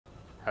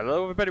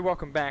Hello everybody,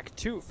 welcome back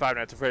to Five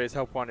Nights at Freddy's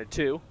Help Wanted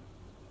 2.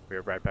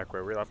 We're right back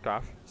where we left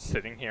off,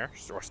 sitting here,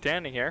 or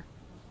standing here,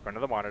 in front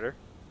of the monitor.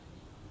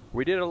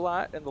 We did a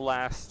lot in the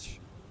last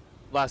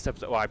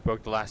episode. Well, I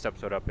broke the last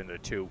episode up into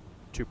two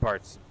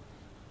parts.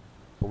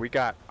 But we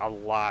got a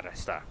lot of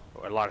stuff.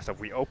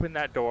 We opened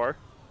that door.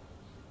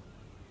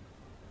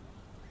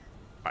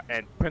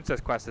 And Princess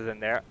Quest is in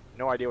there.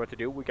 No idea what to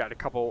do. We got a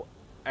couple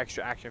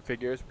extra action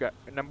figures. We got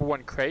a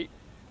 #1 crate,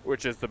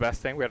 which is the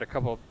best thing. We had a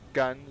couple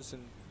guns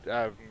and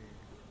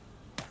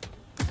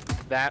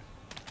that.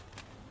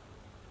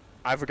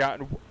 I've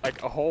forgotten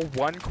like a whole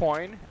 1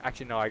 coin.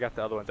 Actually, no, I got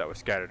the other ones that were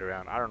scattered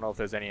around. I don't know if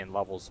there's any in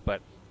levels,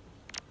 but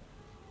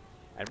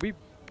and we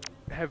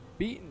have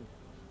beaten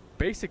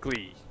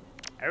basically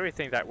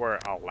everything that we're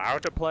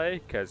allowed to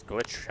play because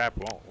Glitch Trap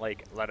won't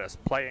like let us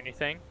play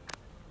anything.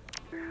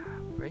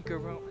 Breaker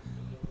Room.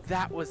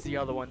 That was the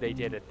other one they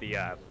did at the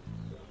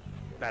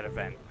that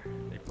event.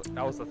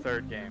 That was the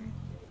 3rd game.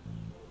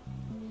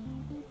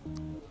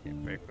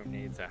 Break Room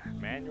needs a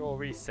manual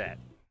reset.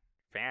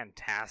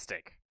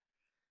 Fantastic.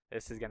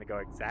 This is going to go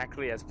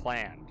exactly as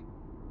planned.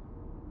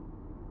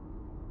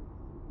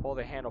 Pull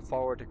the handle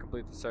forward to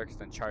complete the circuits,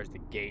 then charge the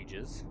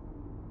gauges.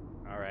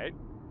 Alright.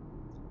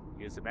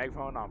 Use the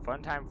megaphone on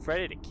Funtime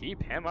Freddy to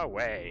keep him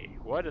away.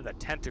 What are the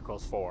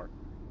tentacles for?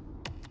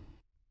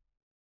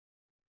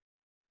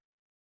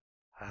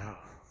 Oh.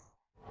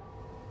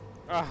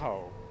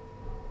 Oh.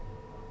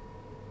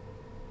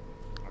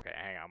 Okay,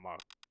 hang on. I'm gonna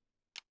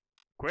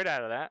quit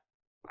out of that.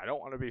 I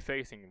don't want to be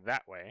facing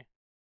that way.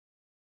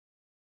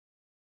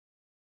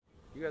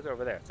 You guys are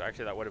over there, so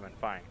actually that would have been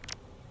fine.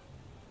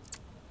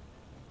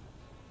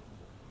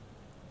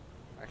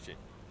 Actually,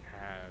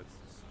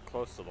 it's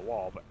close to the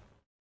wall, but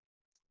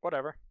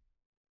whatever.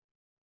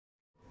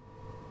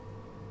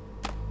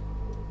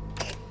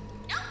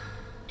 No,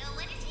 no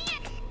one is here.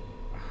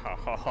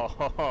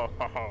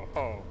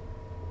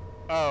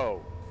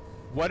 Oh,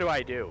 what do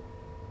I do?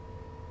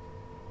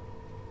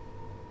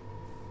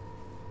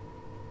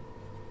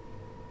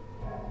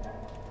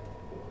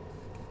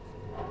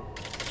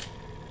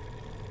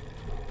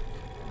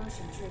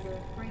 Motion trigger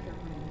breaker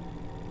room.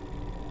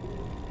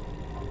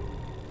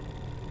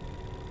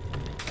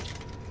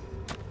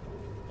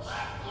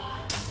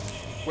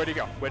 Where'd he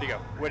go? Where'd he go?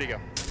 Where'd he go?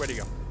 Where'd he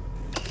go? Go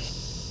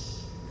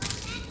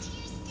back to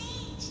your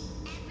stage.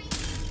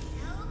 Everything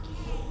is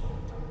okay.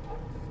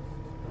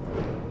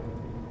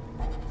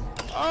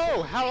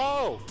 Oh,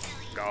 hello!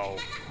 Go.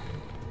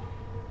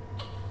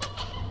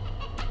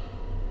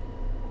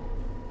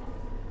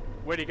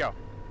 Where'd he go?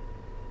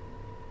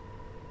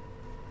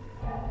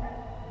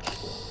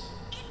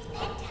 It's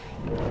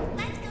bedtime.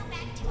 Let's go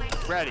back to our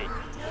Freddy.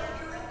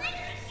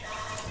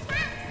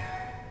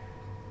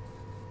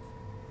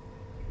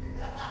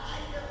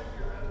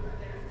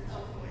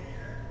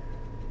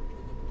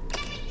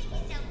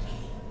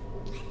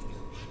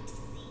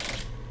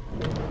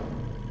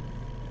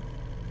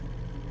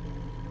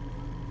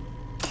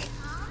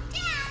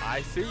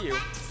 I see you.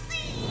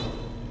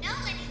 No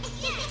one is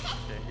here.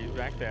 Okay, he's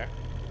back there.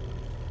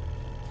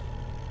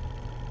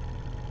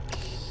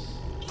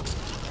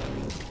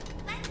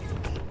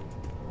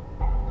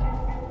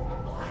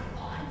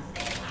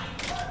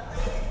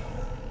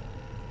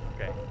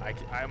 Okay,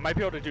 I might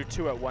be able to do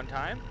 2 at one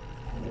time.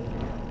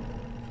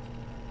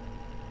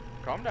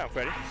 Calm down,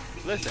 Freddy.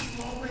 Listen.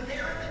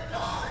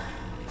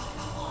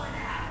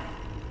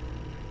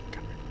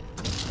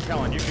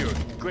 Kellen, you do a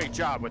great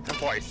job with the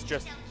voice.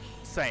 Just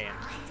saying.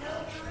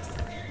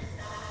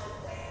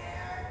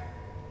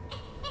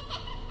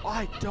 Oh,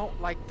 I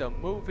don't like the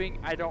moving.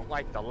 I don't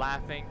like the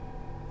laughing.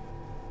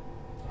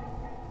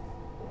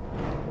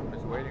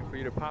 Just waiting for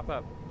you to pop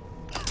up.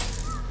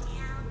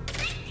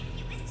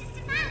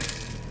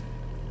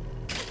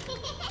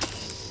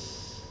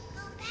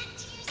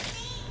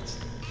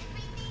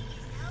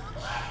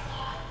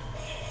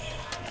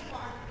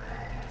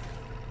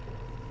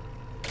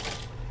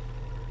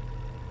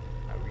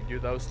 We can do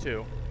those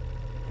too.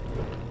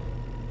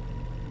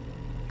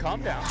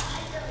 Calm down.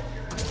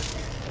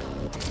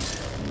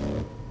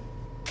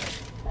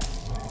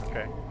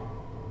 Okay.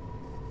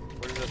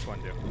 What does this one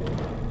do?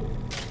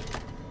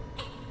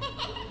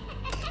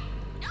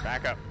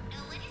 Back up.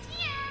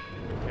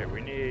 Okay,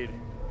 we need.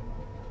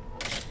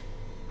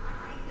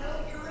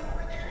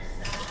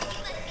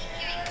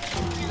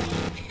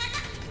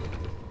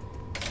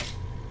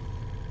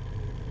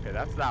 Okay,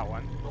 that's that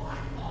one.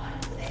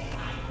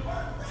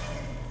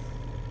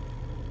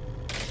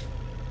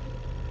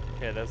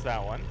 Okay, that's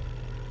that one.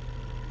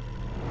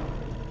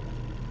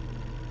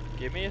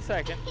 Give me a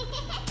second.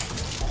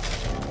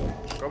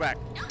 Go back.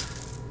 No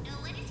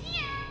one is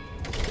here.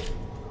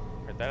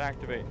 Let that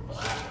activate.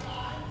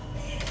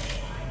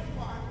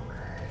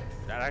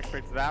 That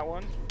activates that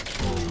one.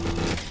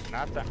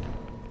 Not that.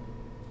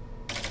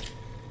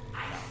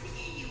 I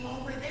see you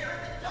over there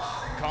in the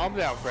dark. Calm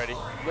down, Freddy.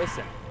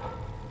 Listen.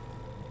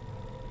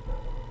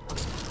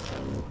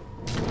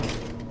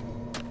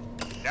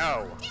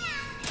 No.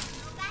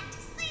 Go back to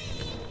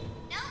sleep.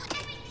 No,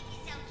 everything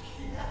is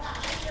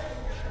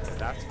okay.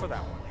 That's for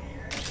that one.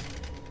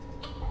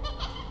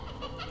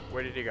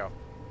 Where did he go?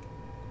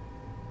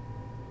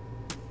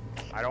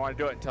 I don't want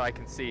to do it until I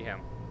can see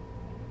him.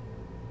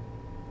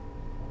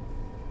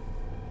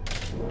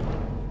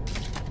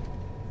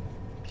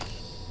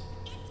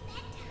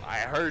 I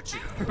heard you.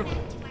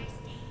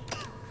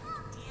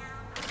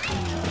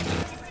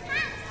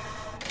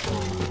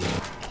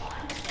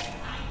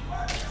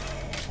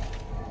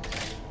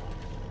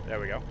 There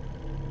we go.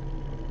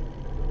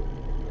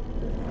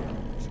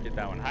 Should get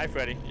that one. Hi,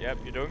 Freddy. Yep,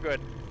 you're doing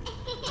good.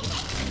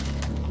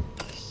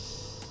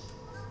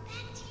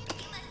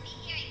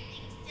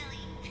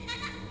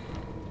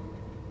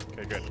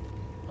 Okay, good.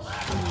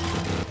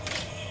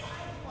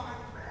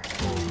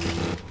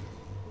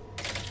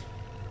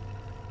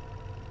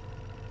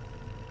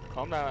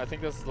 Calm down. I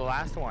think this is the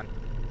last one.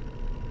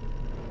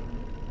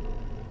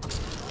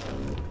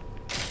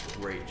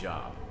 Great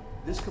job.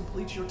 This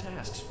completes your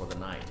tasks for the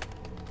night.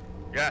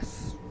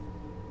 Yes.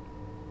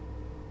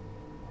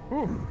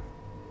 Whew.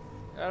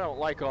 I don't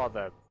like all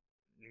the.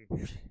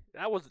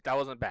 That wasn't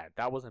bad.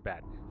 That wasn't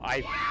bad.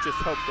 I just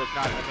hope there's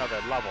not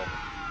another level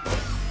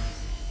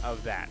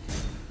of that.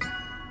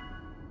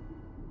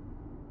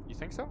 You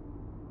think so?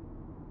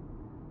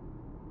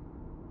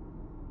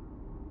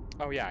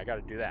 Oh yeah, I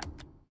gotta do that.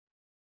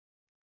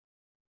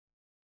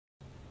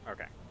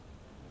 Okay.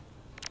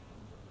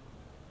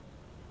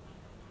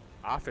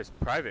 Office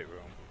private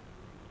room.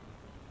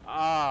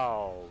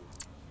 Oh.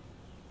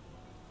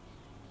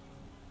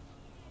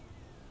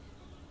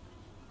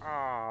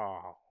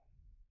 Oh.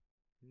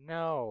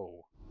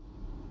 No.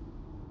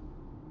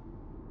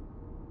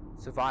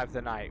 Survive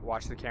the night.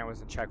 Watch the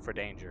cameras and check for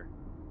danger.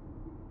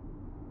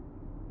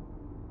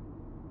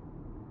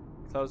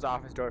 Close the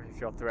office door if you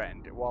feel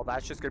threatened. Well,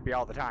 that's just gonna be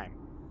all the time.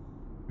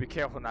 Be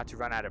careful not to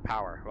run out of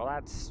power. Well,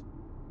 that's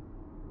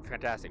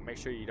fantastic. Make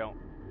sure you don't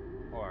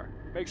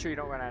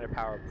run out of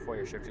power before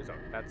your shift is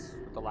over. That's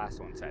what the last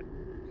one said.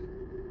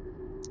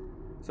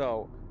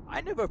 So,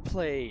 I never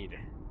played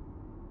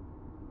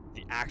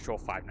the actual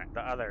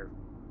the other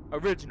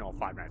original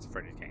Five Nights at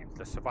Freddy's games.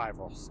 The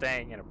survival,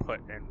 staying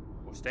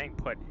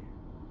put,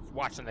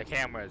 watching the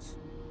cameras.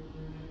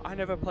 I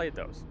never played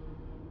those.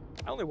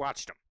 I only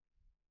watched them.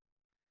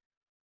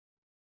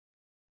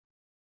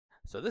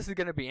 So this is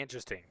gonna be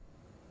interesting.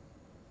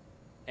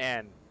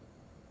 And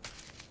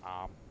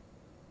oh,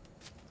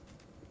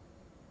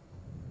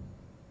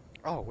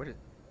 what is...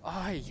 Oh,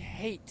 I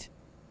hate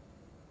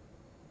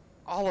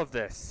all of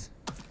this.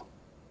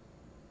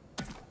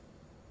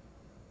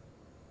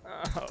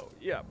 Oh,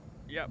 yep.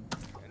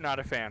 Not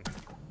a fan.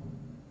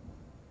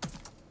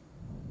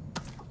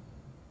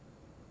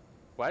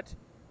 What?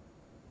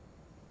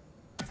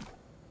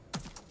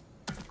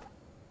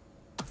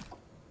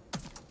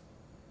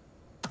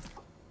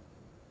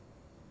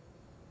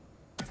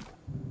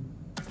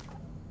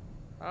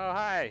 Oh,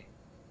 hi,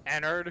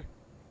 Ennard.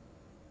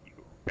 You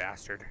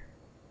bastard.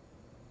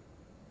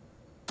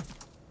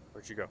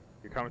 Where'd you go?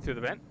 You coming through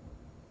the vent?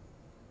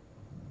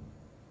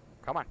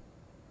 Come on.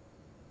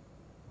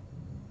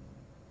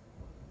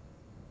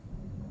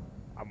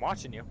 I'm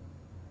watching you.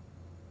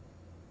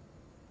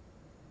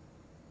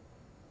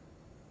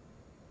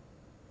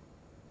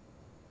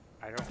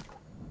 I don't...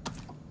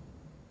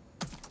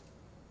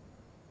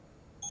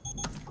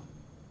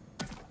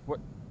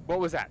 What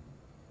was that?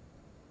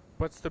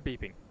 What's the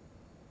beeping?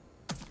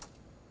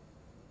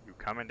 You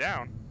coming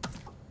down?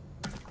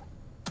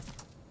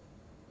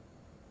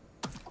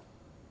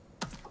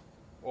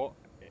 Well,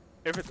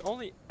 if it's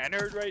only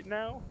Ennard right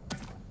now,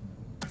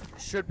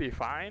 it should be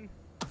fine.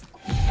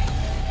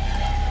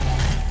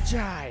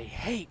 I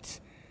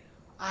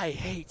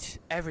hate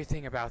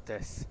everything about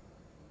this.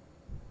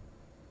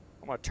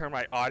 I'm gonna turn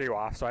my audio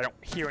off so I don't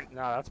hear it.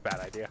 No, that's a bad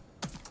idea.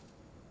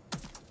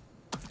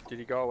 Did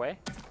he go away?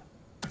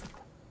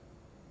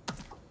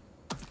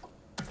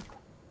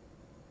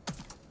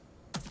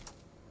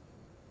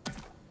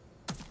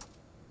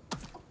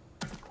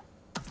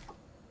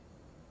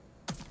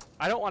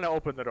 I don't want to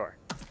open the door.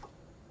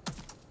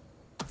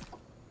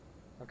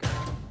 Okay.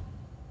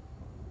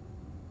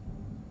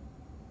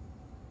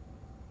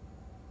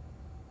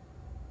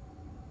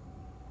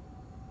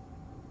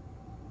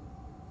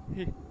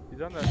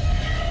 He's on the...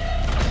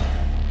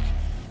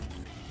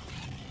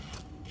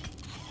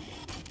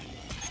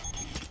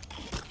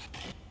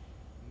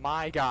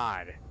 My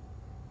God.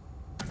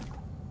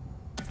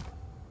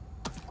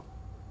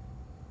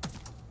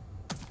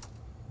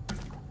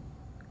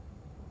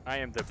 I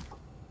am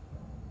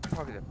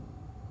probably the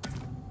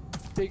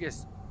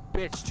biggest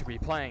bitch to be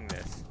playing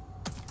this.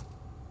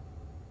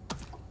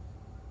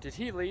 Did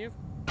he leave?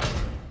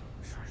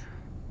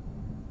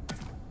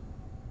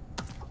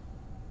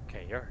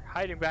 Okay, you're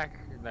hiding back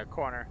in the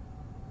corner.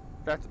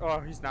 That's... Oh,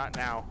 he's not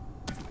now.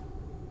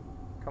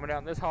 Coming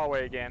down this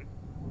hallway again.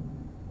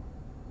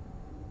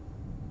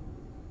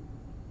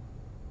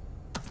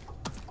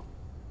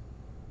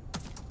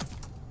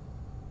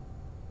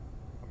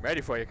 I'm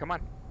ready for you, come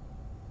on.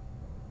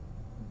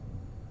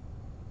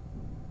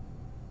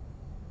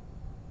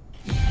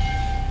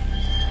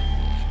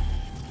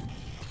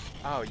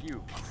 Oh,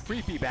 you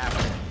creepy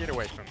bastard. Get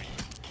away from me.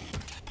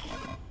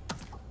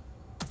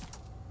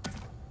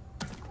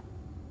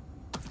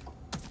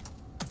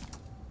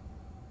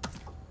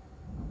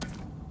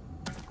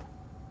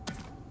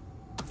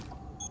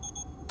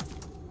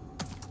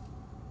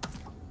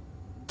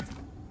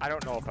 I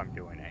don't know if I'm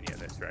doing any of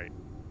this right.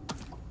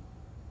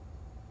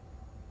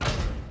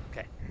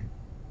 Okay.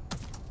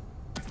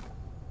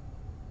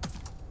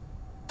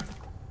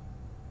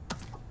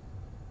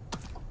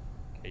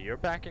 Okay, you're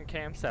back in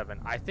cam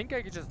 7. I think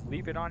I could just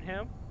leave it on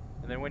him,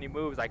 and then when he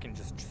moves, I can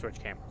just switch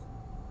cameras.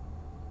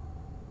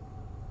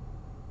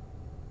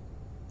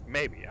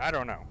 Maybe, I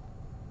don't know.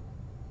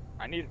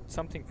 I need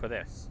something for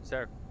this. Is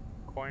there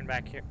a coin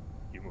back here?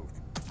 You moved.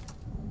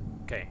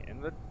 Okay,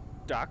 in the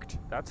duct,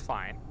 that's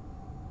fine.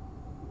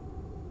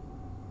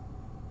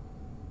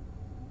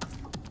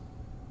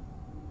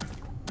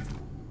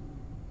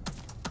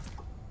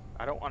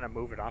 I don't want to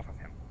move it off of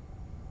him.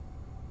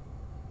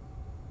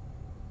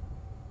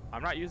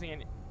 I'm not using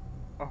any...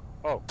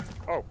 Oh.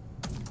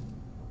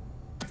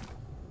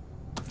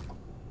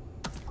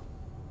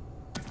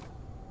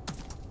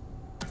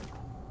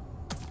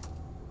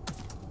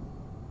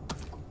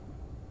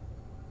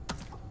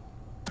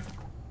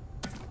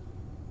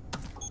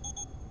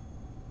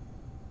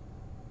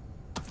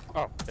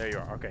 Oh, there you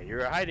are. Okay,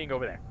 you're hiding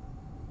over there.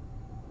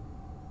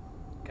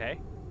 Okay.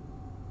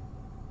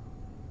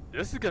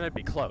 This is gonna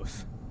be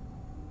close.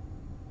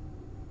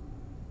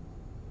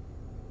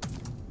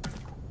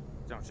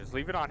 Don't just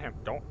leave it on him.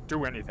 Don't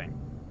do anything.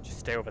 Just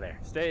stay over there.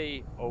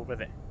 Stay over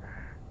there.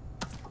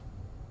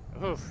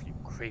 Oof, you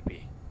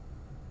creepy.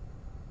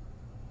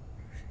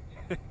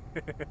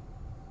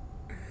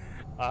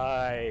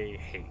 I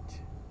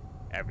hate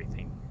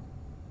everything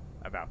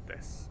about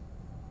this.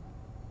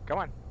 Come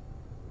on.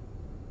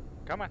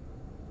 Come on.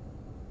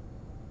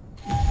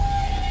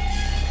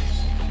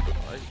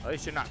 At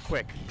least you're not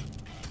quick.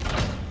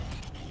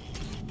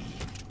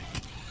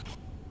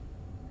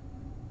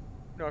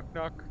 Knock,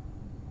 knock.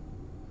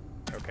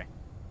 Okay.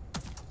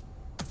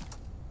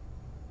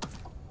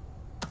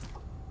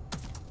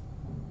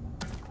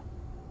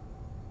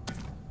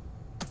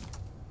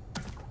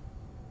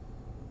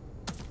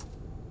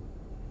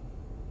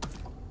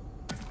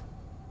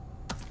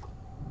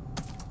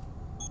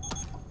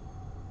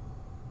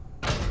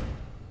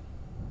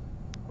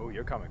 Oh,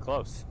 you're coming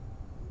close.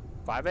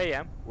 5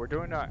 a.m. We're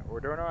doing all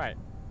right.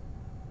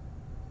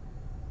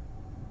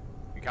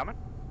 You coming?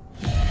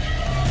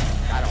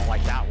 I don't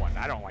like that one.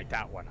 I don't like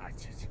that one.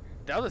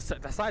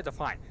 The sides are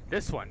fine.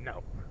 This one,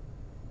 no.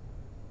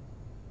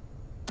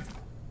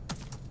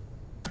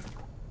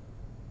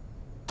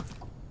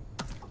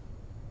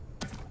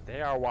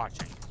 They are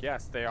watching.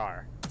 Yes, they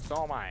are.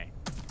 So am I.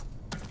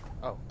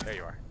 Oh, there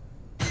you are.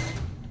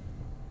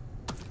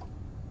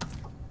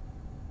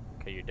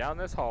 Okay, you're down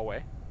this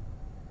hallway.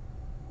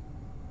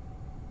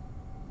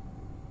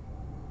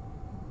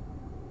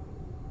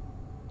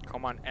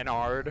 Come on,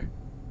 Enard.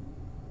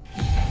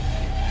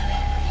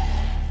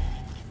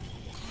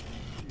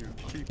 You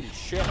creepy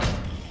shit.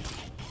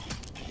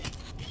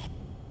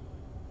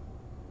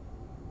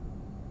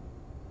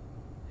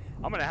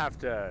 I'm gonna have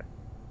to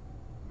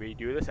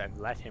redo this and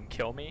let him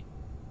kill me.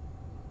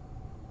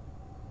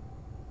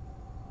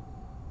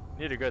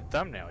 Need a good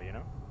thumbnail, you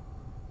know?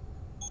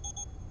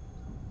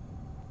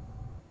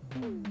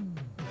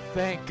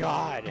 Thank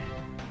God.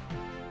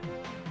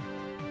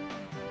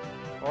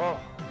 Oh.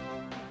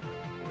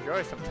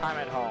 Enjoy some time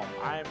at home.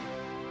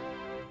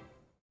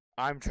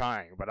 I'm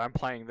trying, but I'm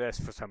playing this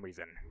for some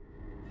reason.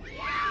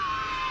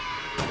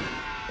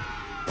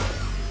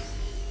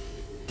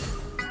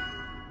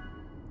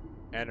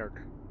 Entered.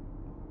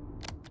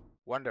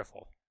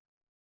 Wonderful.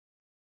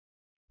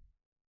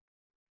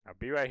 I'll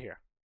be right here.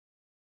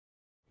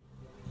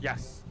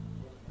 Yes.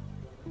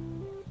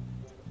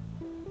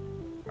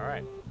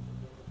 Alright.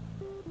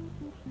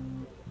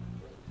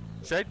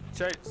 Should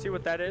I see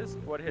what that is?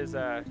 What his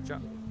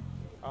jump?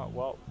 Oh,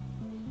 well.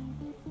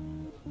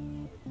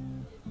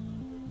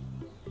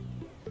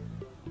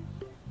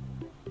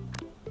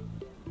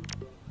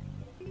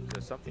 Is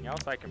there something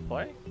else I can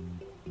play?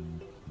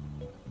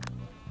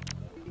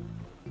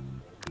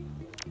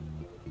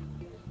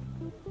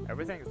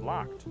 Everything's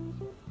locked.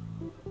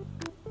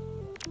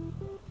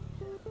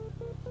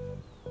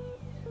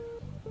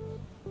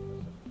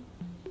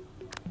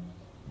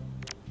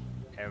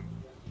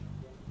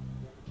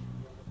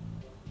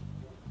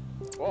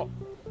 Whoa.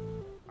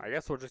 I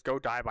guess we'll just go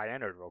die by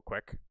Ennard real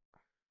quick.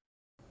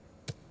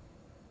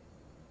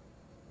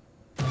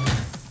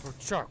 Oh,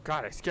 sure.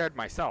 God, I scared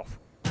myself.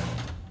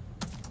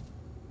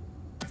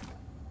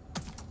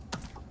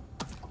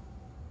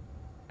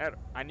 Ed,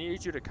 I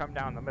need you to come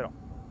down the middle.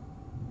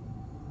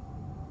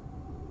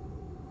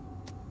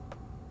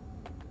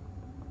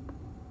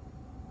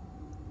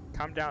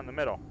 Come down the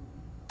middle.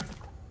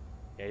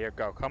 There you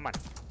go. Come on.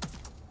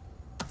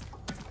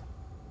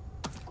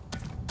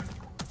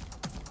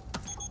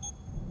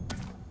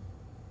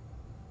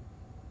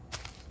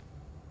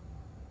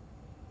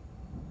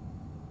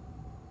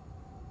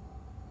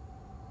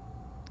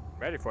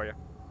 Ready for you.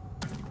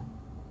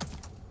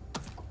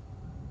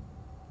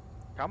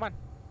 Come on.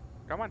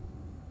 Come on.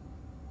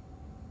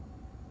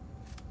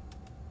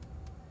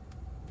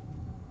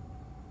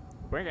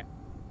 Bring it.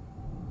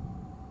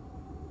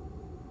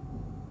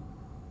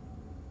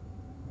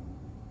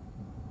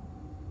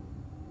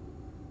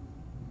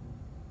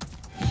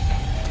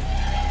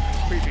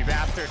 creepy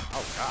bastard!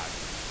 Oh god.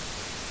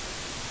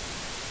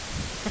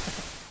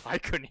 I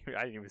didn't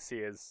even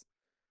see his...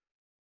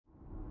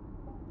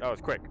 That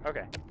was quick,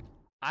 okay.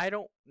 I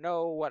don't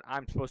know what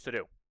I'm supposed to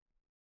do.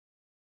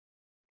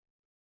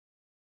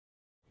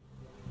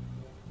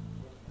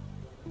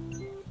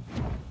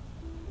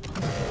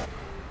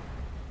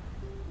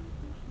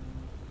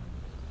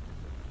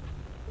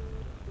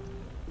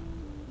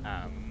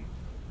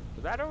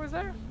 Was that always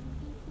there?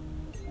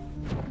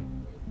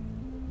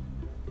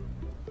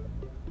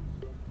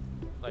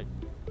 Like,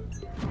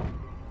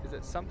 is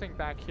it something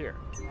back here?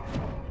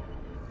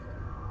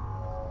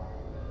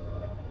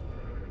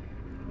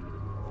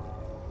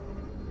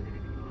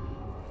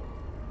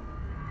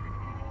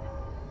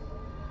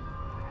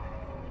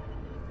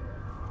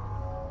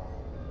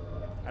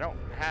 I don't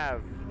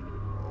have...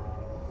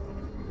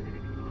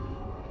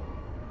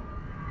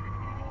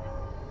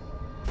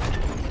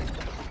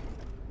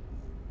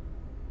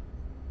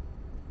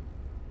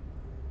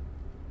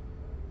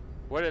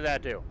 What did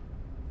that do?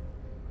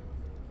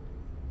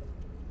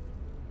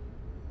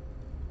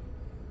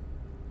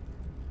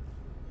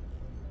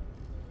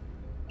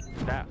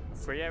 Did that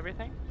free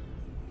everything?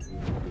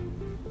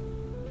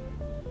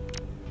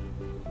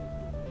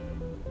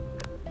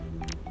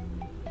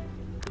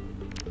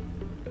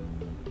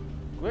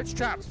 Glitch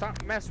trap,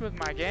 stop messing with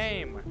my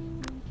game.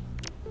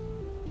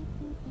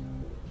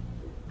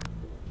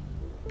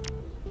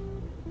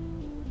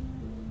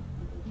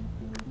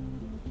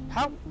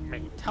 Help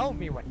me, tell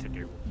me what to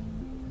do.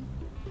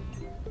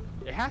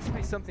 It has to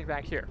be something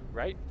back here,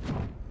 right?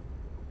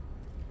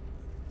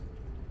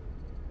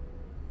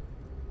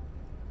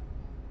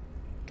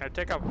 Can I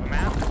take up a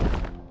map?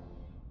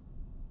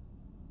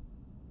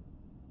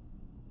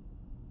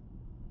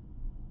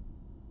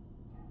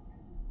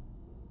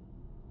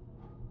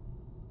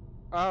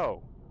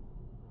 Oh.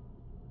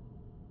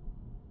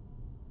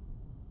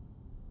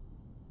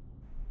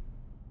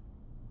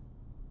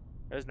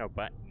 There's no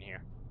button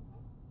here.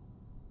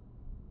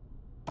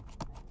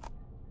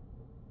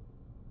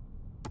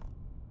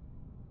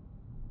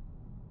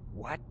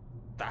 What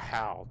the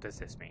hell does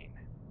this mean?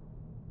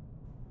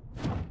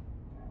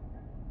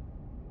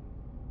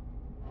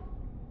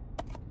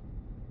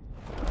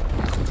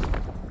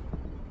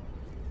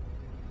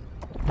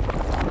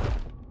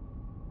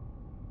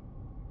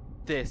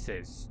 This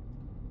is...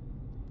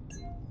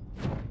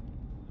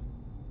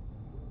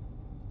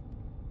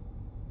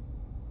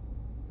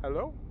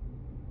 Hello?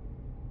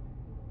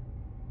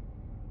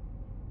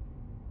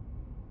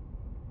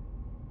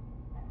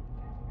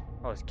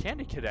 Oh, it's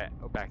Candy Cadet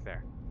back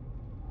there.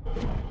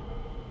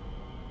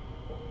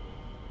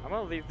 I'm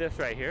gonna leave this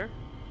right here.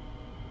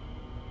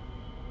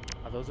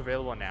 Are those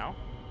available now?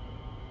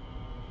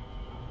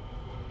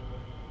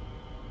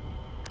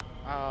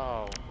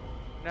 Oh,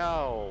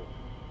 no.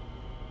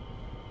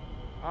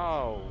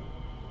 Oh,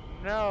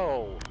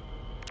 no.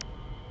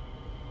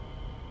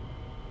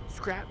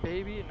 Scrap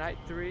Baby, Night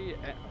 3,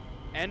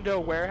 Endo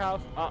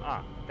Warehouse?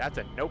 That's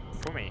a nope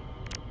for me.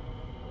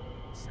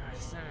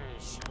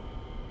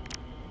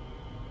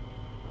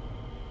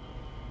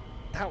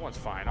 That one's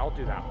fine, I'll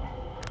do that one.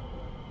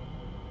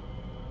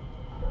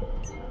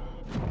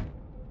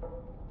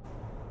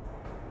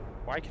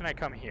 Why can I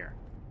come here?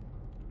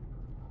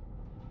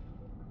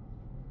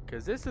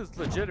 Because this is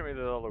legitimately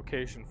the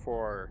location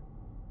for...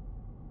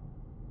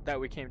 that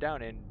we came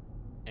down in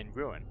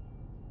Ruin.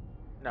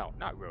 No,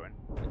 not Ruin.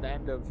 At the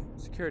end of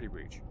Security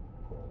Breach.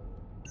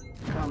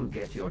 Come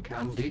get your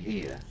candy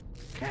here.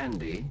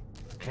 Candy,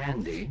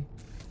 candy,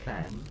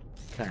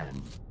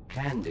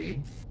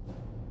 candy.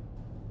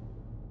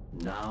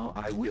 Now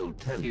I will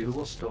tell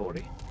you a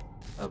story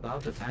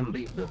about a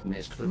family that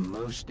missed the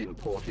most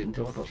important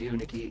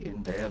opportunity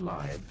in their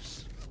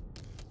lives.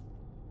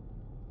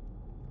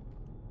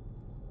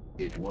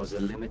 It was a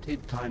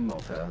limited time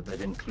offer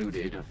that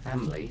included a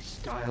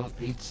family-style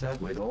pizza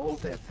with all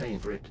their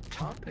favorite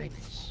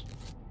toppings.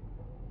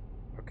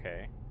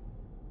 Okay.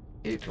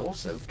 It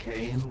also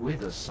came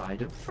with a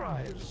side of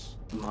fries,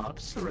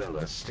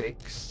 mozzarella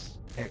sticks,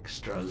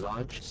 extra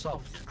large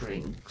soft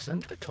drinks,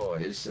 and a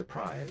toy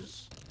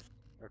surprise.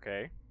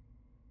 Okay.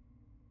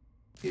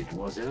 It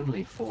was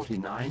only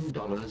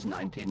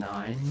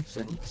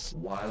 $49.99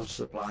 while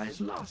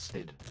supplies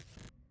lasted.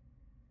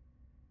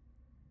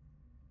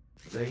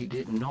 They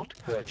did not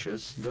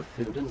purchase the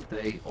food and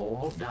they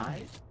all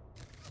died.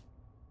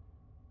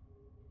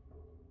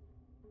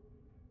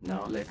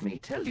 Now let me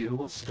tell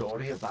you a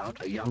story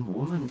about a young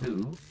woman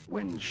who,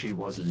 when she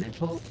was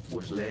little,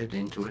 was led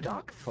into a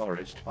dark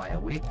forest by a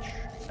witch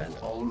and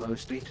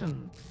almost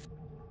eaten.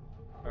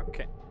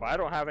 Okay. Well, I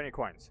don't have any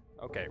coins.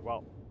 Okay,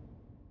 well.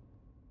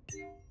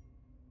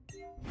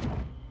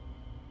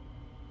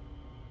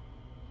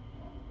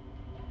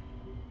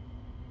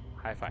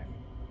 High five.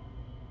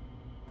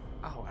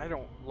 Oh, I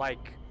don't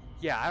like...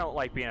 Yeah, I don't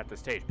like being at the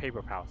stage.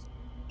 Paper Pals.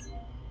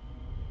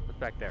 What's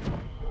back there?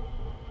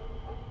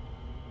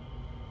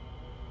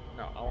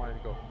 No, I wanted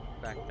to go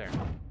back there.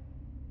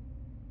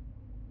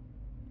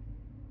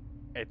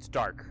 It's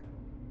dark.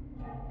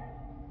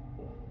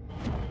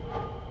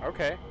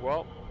 Okay,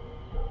 well...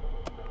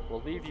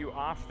 we'll leave you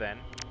off then.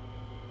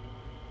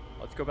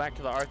 Let's go back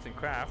to the arts and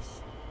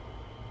crafts.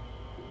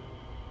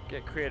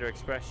 Get creative,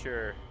 express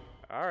your...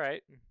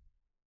 Alright.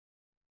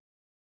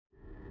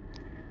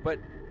 But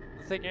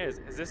the thing is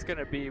this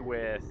gonna be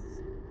with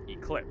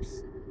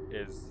Eclipse,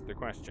 is the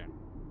question.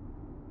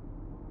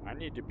 I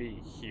need to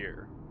be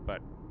here,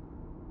 but...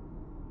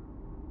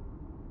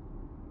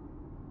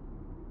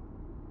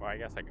 Well, I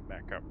guess I can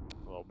back up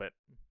a little bit.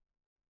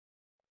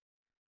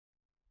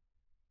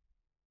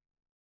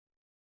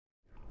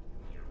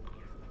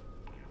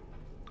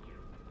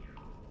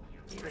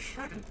 You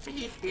shouldn't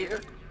be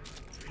here.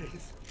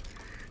 Please,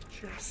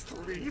 just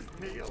leave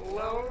me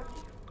alone.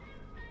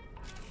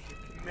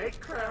 You can make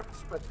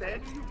crafts, but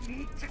then you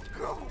need to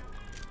go.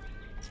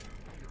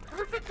 You're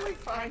perfectly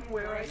fine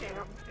where I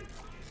am.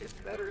 It's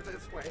better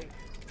this way.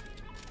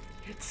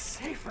 It's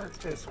safer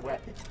this way.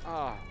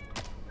 Oh.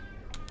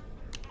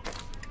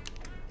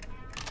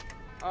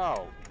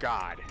 Oh,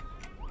 God.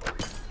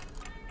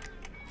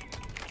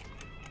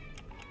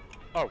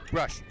 Oh,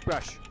 brush,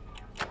 brush.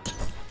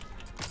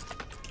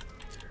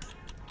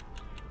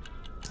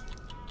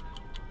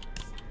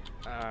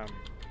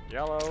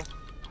 Yellow.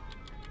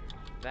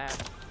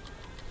 That.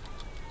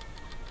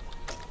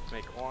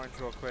 Make orange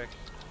real quick.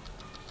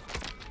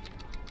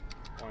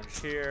 Orange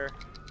here.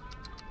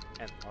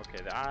 And,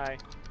 okay, the eye.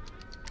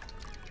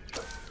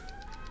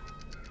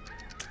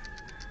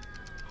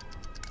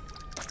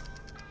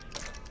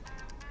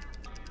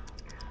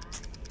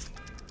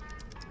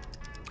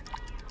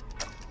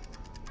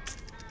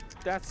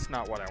 That's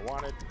not what I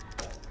wanted.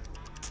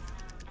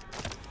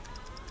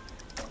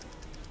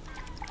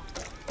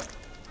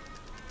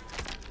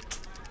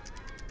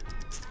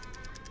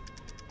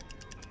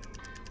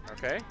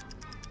 Okay.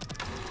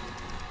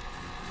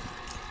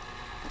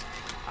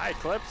 Hi,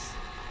 Eclipse.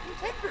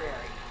 Temporary,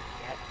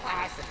 yet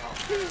possible.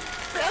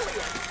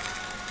 Brilliant.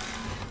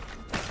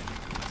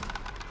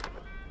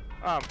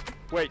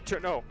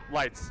 Wait, no,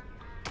 lights.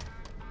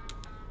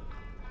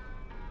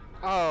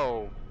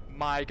 Oh,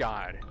 my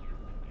God.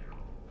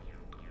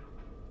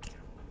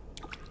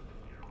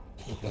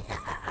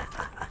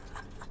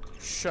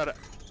 Shut up.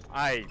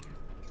 I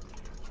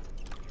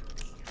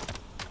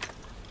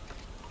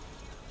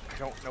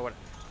don't know what.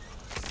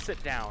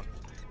 Sit down.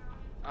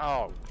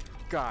 Oh,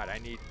 God, I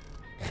need.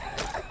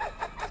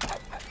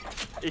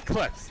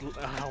 Eclipse.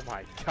 Oh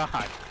my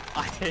God.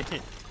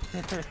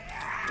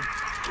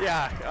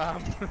 Yeah.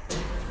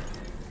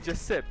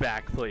 Just sit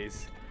back,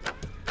 please.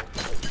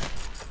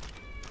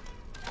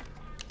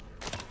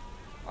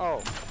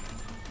 Oh.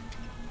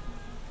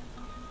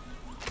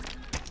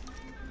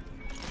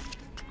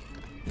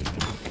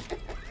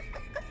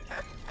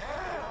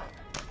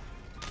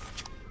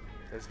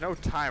 There's no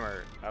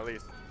timer, at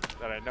least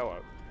that I know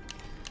of.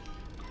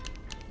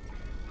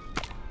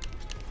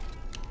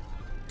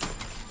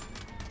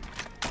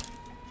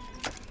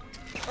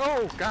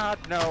 Oh, God,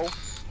 no.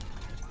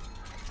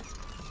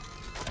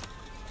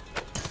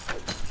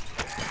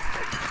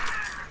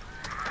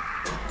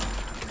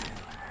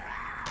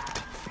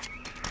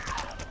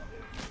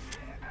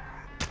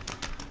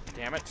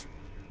 Damn it.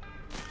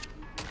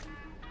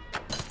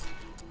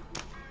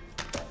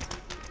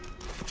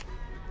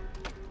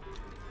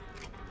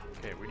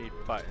 Okay, we need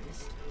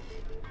buttons.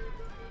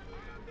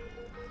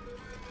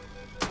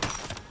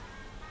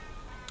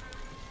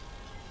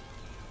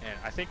 And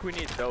I think we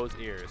need those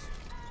ears.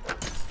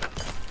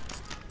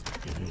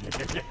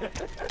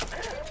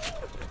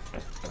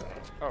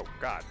 Oh,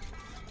 God.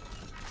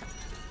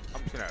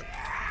 I'm just gonna...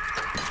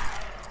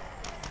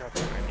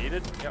 That's what I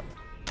needed. Yep.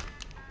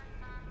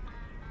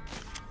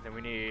 Then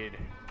we need...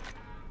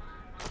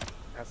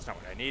 That's not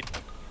what I need.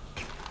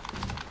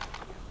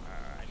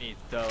 I need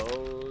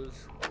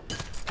those.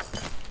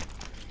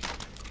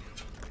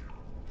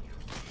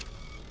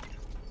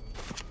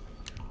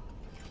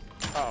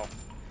 Oh.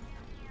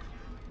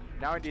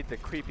 Now I need the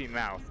creepy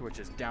mouth, which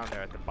is down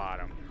there at the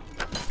bottom.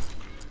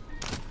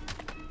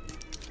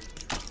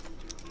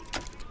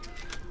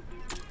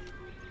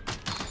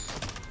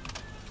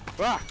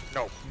 Ah!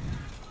 No.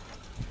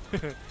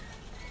 Okay,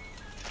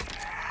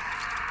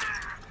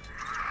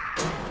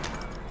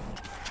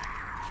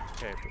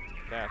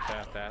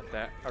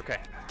 that. Okay.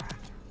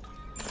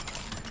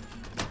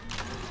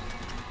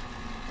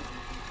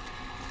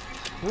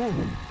 Woo.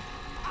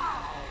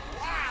 Oh,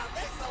 wow,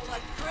 this'll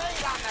look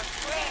great on the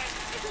fridge.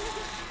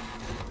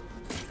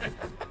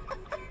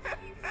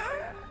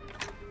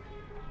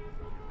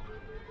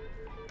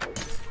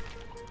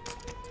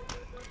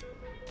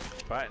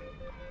 Button.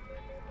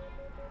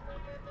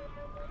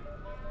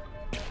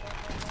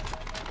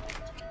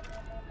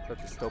 So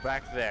it's still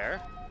back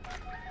there.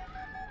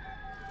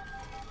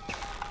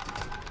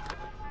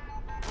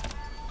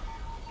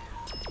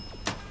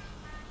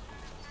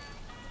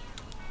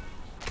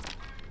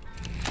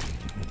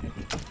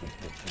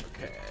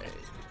 Okay.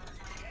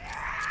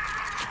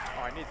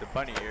 Oh, I need the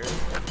bunny ears.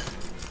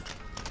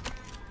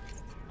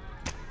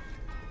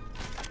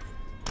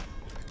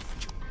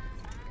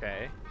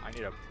 Okay, I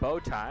need a bow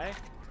tie.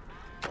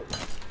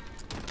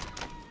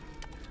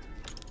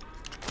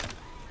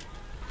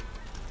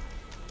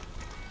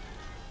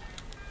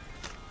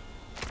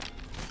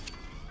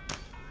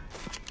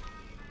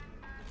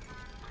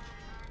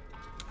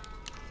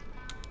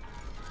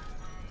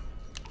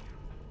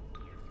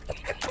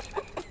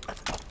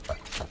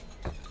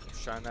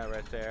 on that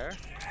right there.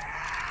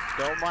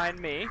 Don't mind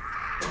me.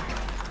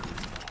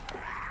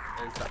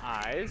 There's the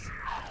eyes.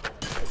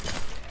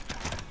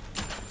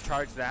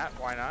 Charge that,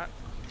 why not?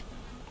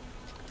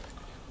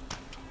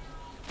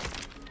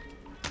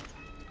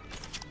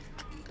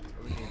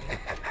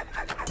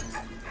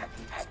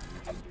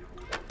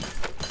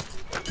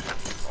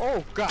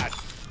 Oh god!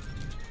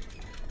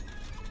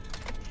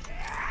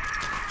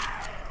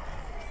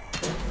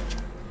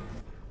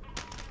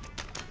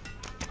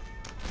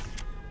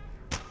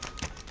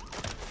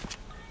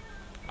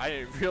 I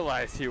didn't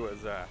realize he was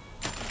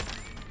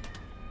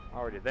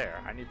already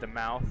there. I need the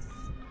mouth,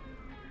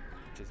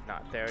 which is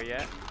not there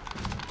yet.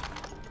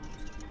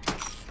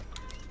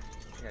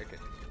 Okay.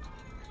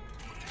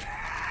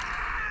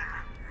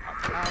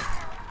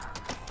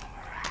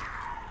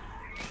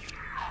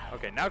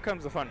 Okay, now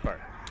comes the fun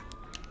part.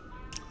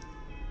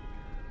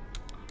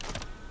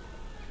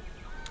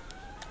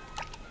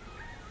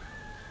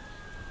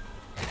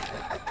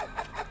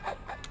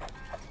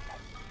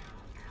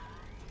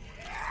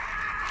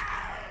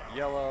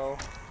 Yellow.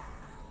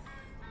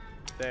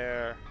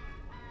 There.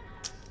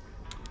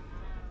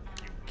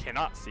 You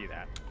cannot see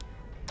that.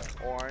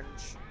 Orange.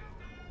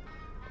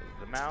 There's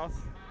the mouth.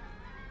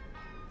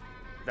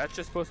 That's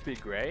just supposed to be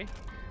gray.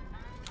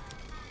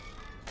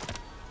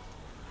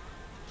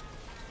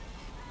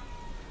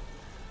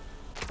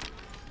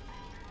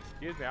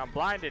 Excuse me, I'm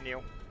blinding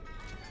you.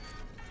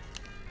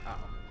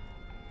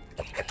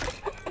 Uh-oh.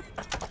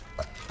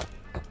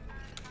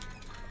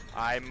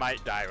 I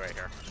might die right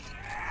here.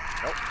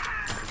 Nope.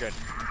 We're good.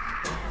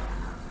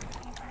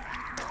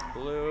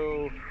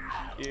 Blue,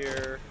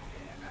 ear,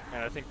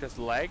 and I think this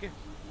leg.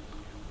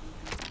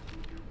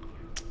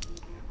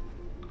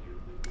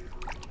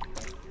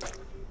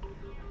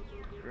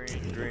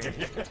 Green, green, green.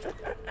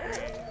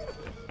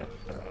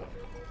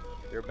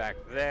 You're back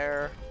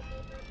there.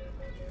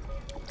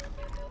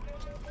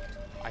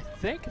 I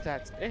think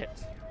that's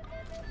it.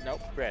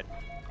 Nope, red.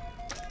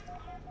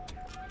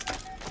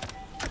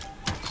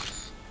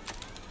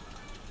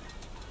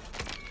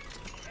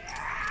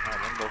 I'm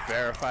gonna go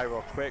verify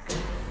real quick.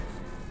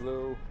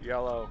 Blue,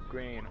 yellow,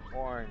 green,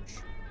 orange.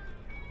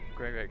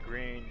 Green, red,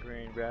 green,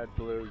 green, red,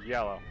 blue,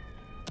 yellow.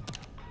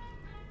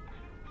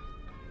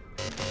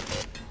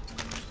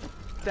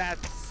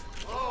 That's...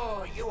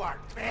 Oh, you are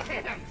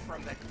banned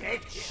from the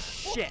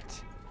daycare.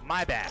 Shit.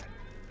 My bad.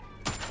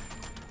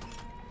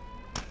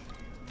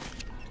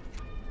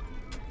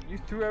 You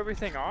threw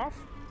everything off?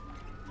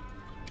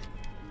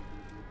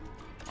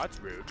 That's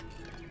rude.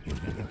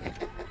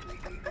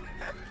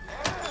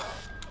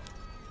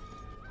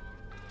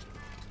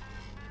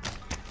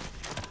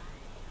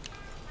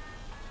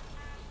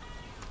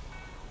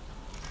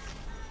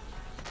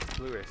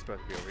 Blue is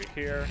supposed to be over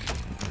here.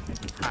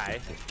 Hi.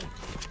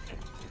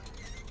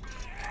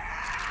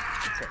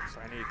 Okay, so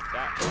I need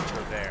that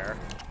over there.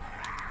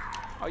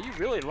 Oh, you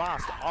really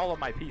lost all of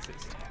my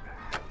pieces.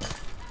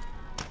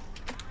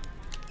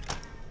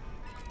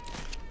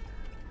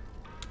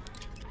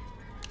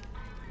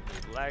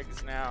 Need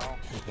legs now.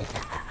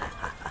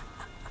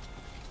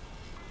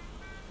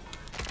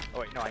 Oh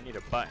wait, no, I need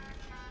a button.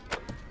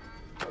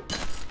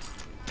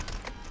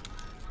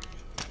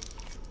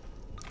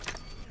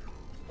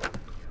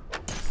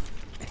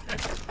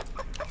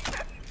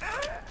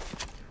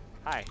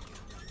 Hi.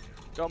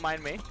 Don't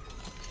mind me.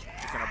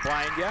 Just gonna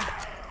blind ya.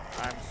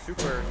 I'm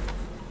super...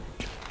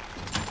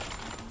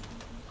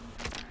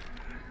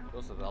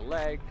 Those are the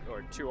leg,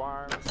 or 2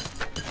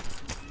 arms.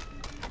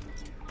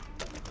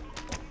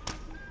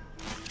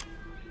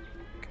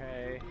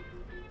 Okay.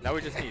 Now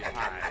we just need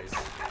eyes.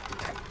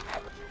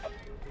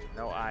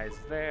 No eyes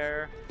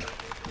there.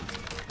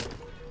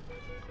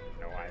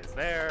 No eyes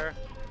there.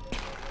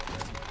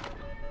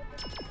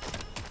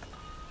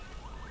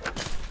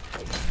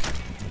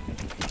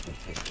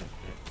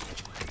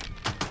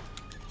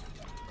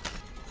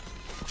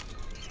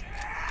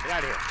 Get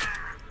out of here.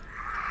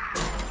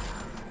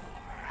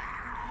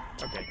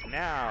 Okay,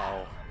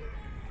 now.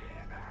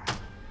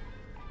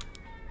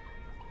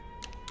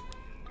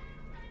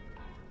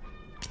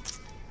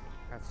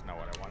 That's not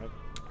what I wanted.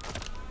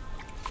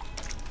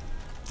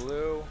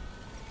 Blue.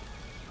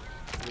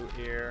 Blue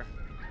ear.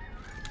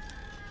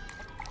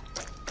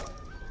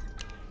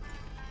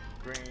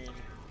 Green.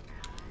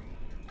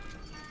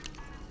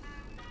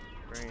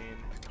 Green.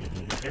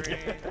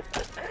 Green.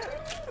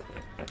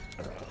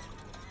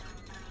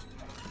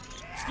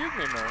 Excuse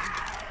me, Moon.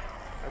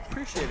 I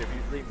appreciate if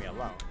you'd leave me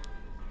alone.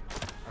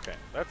 Okay,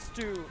 let's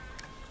do...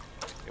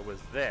 It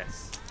was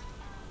this.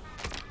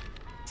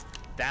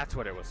 That's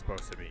what it was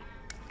supposed to be.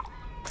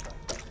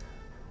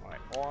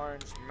 Alright,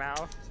 orange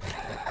mouth.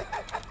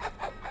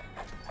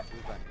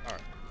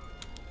 Alright.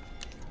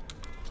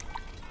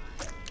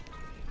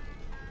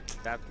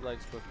 That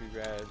leg's supposed to be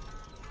red.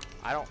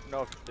 I don't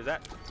know if... Is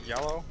that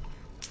yellow?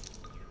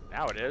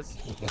 Now it is.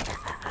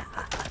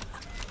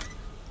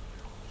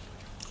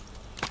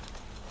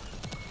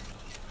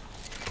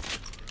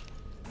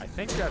 I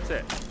think that's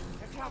it.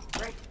 Get out,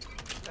 Rick.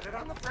 Put it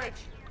on the fridge.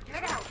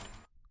 Get out.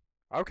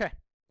 Okay.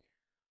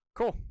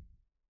 Cool.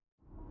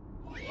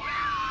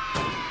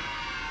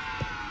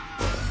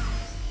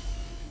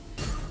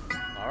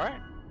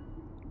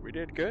 We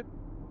did good.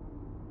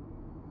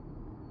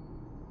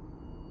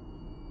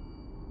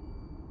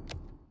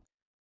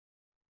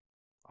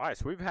 Alright,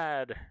 so we've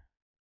had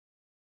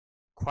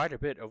quite a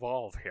bit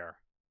evolve here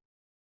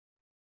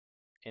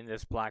in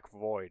this black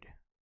void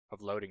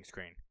of loading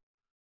screen.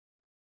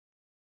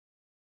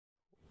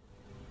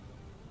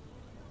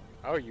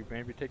 Oh, you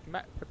maybe take the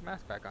put the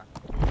mask back on.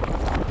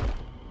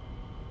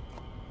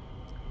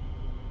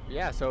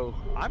 Yeah, so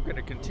I'm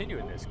gonna continue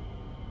in this.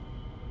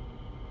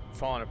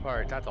 Falling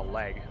apart. That's a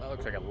leg. That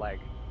looks like a leg.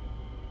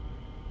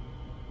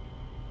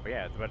 But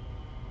yeah, I'm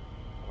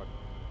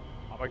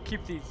gonna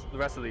keep the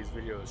rest of these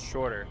videos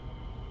shorter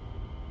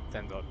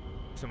than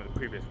some of the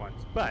previous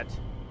ones. But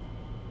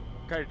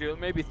gotta do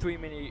maybe 3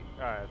 mini.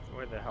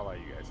 Where the hell are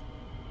you guys?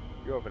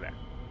 You're over there.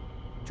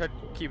 Try to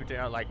keep it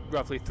to like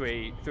roughly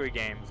three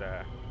games.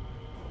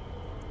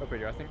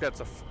 Video. I think that's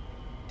a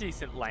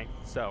decent length.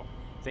 So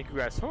thank you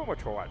guys so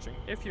much for watching.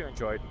 If you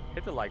enjoyed,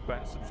 hit the like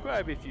button,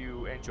 subscribe if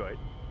you enjoyed,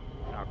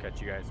 and I'll catch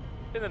you guys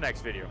in the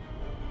next video.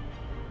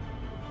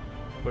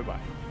 Bye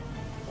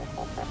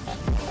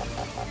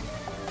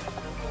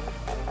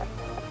bye.